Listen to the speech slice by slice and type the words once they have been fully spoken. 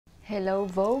Hello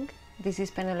Vogue, this is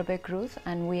Penélope Cruz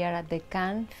and we are at the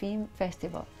Cannes Film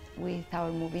Festival with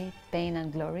our movie Pain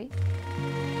and Glory.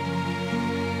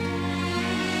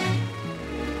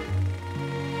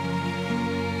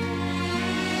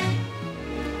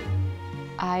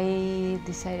 I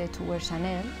decided to wear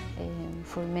Chanel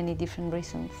for many different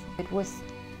reasons. It was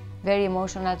very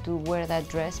emotional to wear that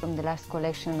dress from the last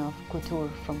collection of couture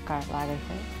from Karl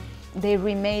Lagerfeld. They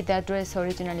remade that dress,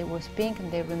 originally was pink,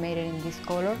 and they remade it in this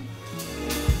color.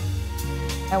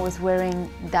 I was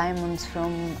wearing diamonds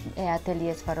from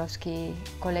Atelier Swarovski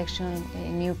collection,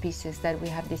 new pieces that we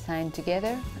have designed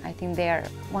together. I think they are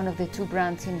one of the two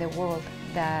brands in the world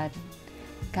that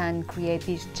can create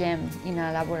this gem in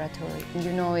a laboratory.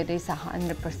 You know, it is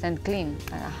 100% clean,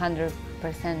 a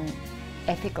 100%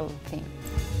 ethical thing.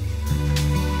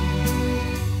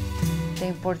 The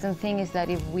important thing is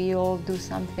that if we all do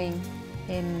something,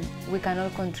 we can all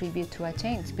contribute to a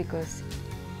change, because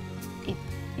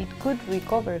it could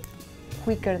recover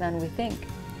quicker than we think.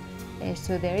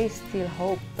 So there is still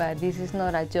hope, but this is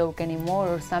not a joke anymore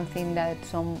or something that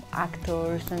some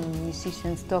actors and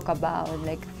musicians talk about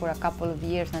like for a couple of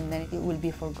years and then it will be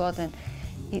forgotten.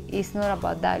 It's not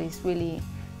about that, it's really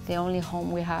the only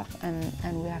home we have,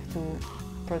 and we have to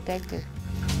protect it.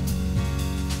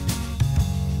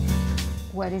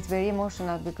 Well, it's very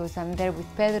emotional because I'm there with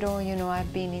Pedro. You know,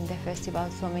 I've been in the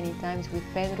festival so many times with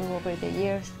Pedro over the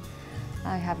years.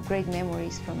 I have great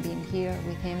memories from being here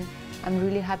with him. I'm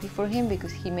really happy for him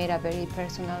because he made a very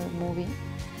personal movie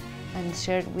and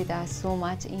shared with us so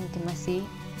much intimacy,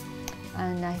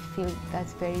 and I feel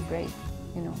that's very brave,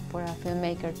 you know, for a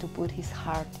filmmaker to put his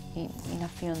heart in a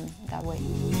film that way.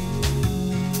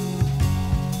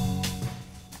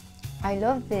 I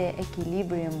love the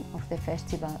equilibrium of the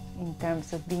festival in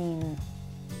terms of being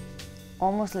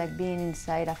almost like being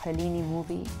inside a Fellini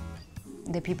movie.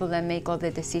 The people that make all the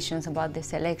decisions about the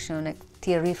selection, like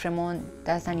Thierry Fremont,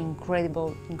 does an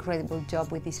incredible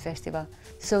job with this festival.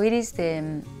 So it is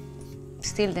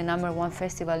still the #1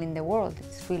 festival in the world.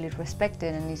 It's really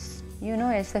respected, and it's, you know,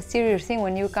 it's a serious thing.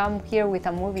 When you come here with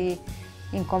a movie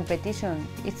in competition,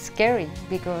 it's scary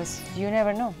because you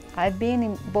never know. I've been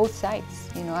in both sides,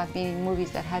 you know, I've been in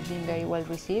movies that have been very well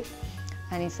received,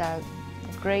 and it's a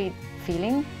great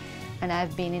feeling, and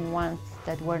I've been in ones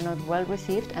that were not well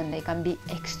received, and they can be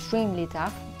extremely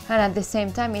tough. And at the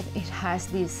same time, it has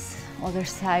this other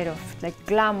side of like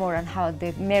glamour and how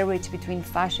the marriage between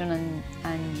fashion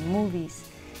and movies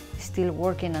is still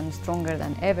working and stronger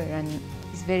than ever. And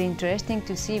it's very interesting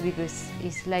to see because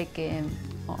it's like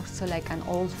also like an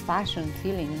old-fashioned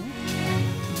feeling.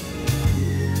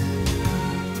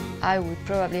 I would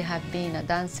probably have been a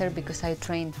dancer because I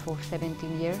trained for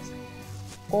 17 years,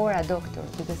 or a doctor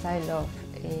because I love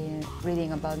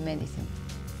reading about medicine,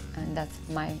 and that's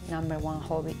my #1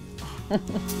 hobby.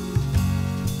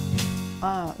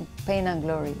 Pain and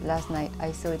Glory. Last night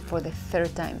I saw it for the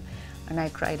 3rd time and I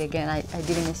cried again. I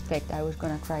didn't expect I was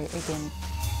gonna cry again.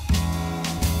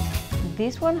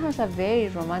 This one has a very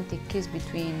romantic kiss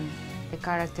between the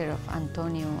character of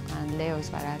Antonio and Leo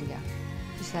Sbaraglia.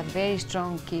 It's a very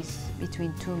strong kiss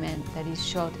between two men that is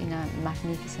shot in a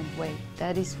magnificent way.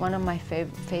 That is one of my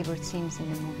favorite scenes in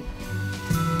the movie.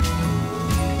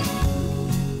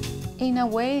 In a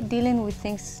way, dealing with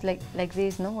things like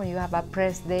this, no? When you have a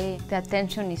press day, the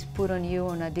attention is put on you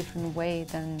in a different way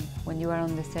than when you are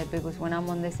on the set, because when I'm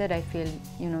on the set, I feel,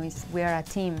 you know, we are a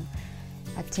team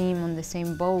on the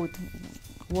same boat,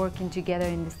 working together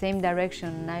in the same direction,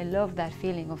 and I love that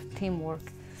feeling of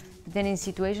teamwork. But then in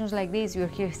situations like this,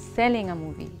 you're here selling a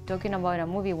movie, talking about a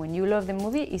movie. When you love the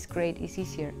movie, it's great, it's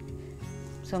easier.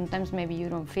 Sometimes maybe you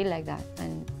don't feel like that,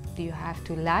 and do you have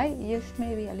to lie? Yes,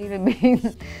 maybe a little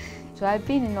bit. So I've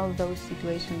been in all those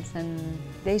situations, and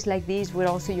days like this where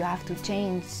also you have to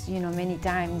change, you know, many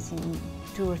times in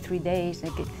 2 or 3 days.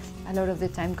 Like a lot of the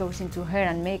time goes into hair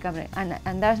and makeup,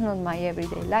 and that's not my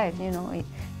everyday life, you know.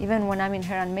 Even when I'm in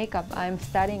hair and makeup, I'm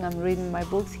studying, I'm reading my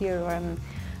books here, or I'm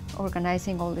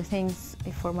organizing all the things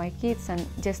for my kids, and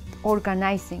just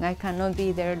organizing. I cannot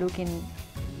be there looking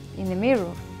in the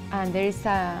mirror. And there is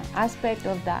an aspect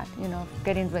of that, you know,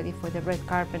 getting ready for the red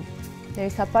carpet. There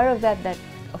is a part of that that,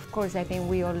 of course, I think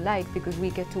we all like, because we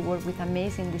get to work with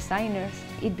amazing designers.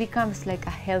 It becomes like a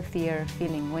healthier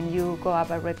feeling when you go up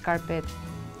a red carpet,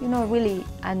 you know, really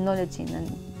acknowledging and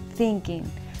thinking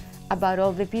about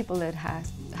all the people that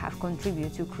have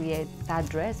contributed to create that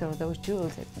dress or those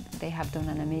jewels. They have done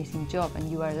an amazing job, and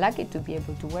you are lucky to be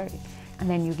able to wear it. And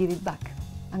then you give it back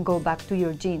and go back to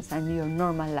your jeans and your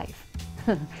normal life.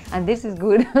 And this is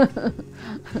good.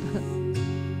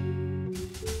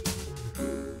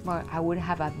 I would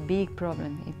have a big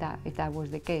problem if that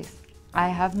was the case. I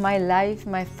have my life,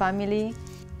 my family.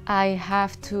 I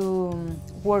have to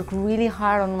work really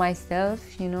hard on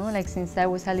myself, you know, like since I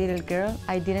was a little girl,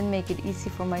 I didn't make it easy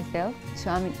for myself. So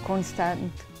I'm in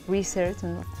constant research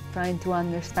and trying to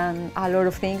understand a lot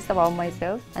of things about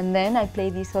myself. And then I play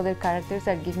these other characters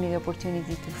that give me the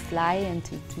opportunity to fly and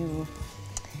to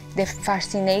the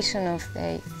fascination of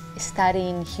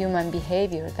studying human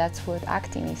behavior. That's what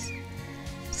acting is.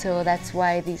 So that's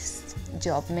why this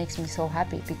job makes me so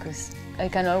happy, because I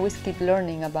can always keep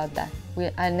learning about that.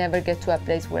 I never get to a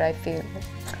place where I feel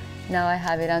now I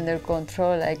have it under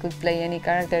control, I could play any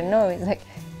character. No, it's like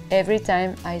every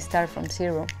time I start from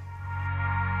zero.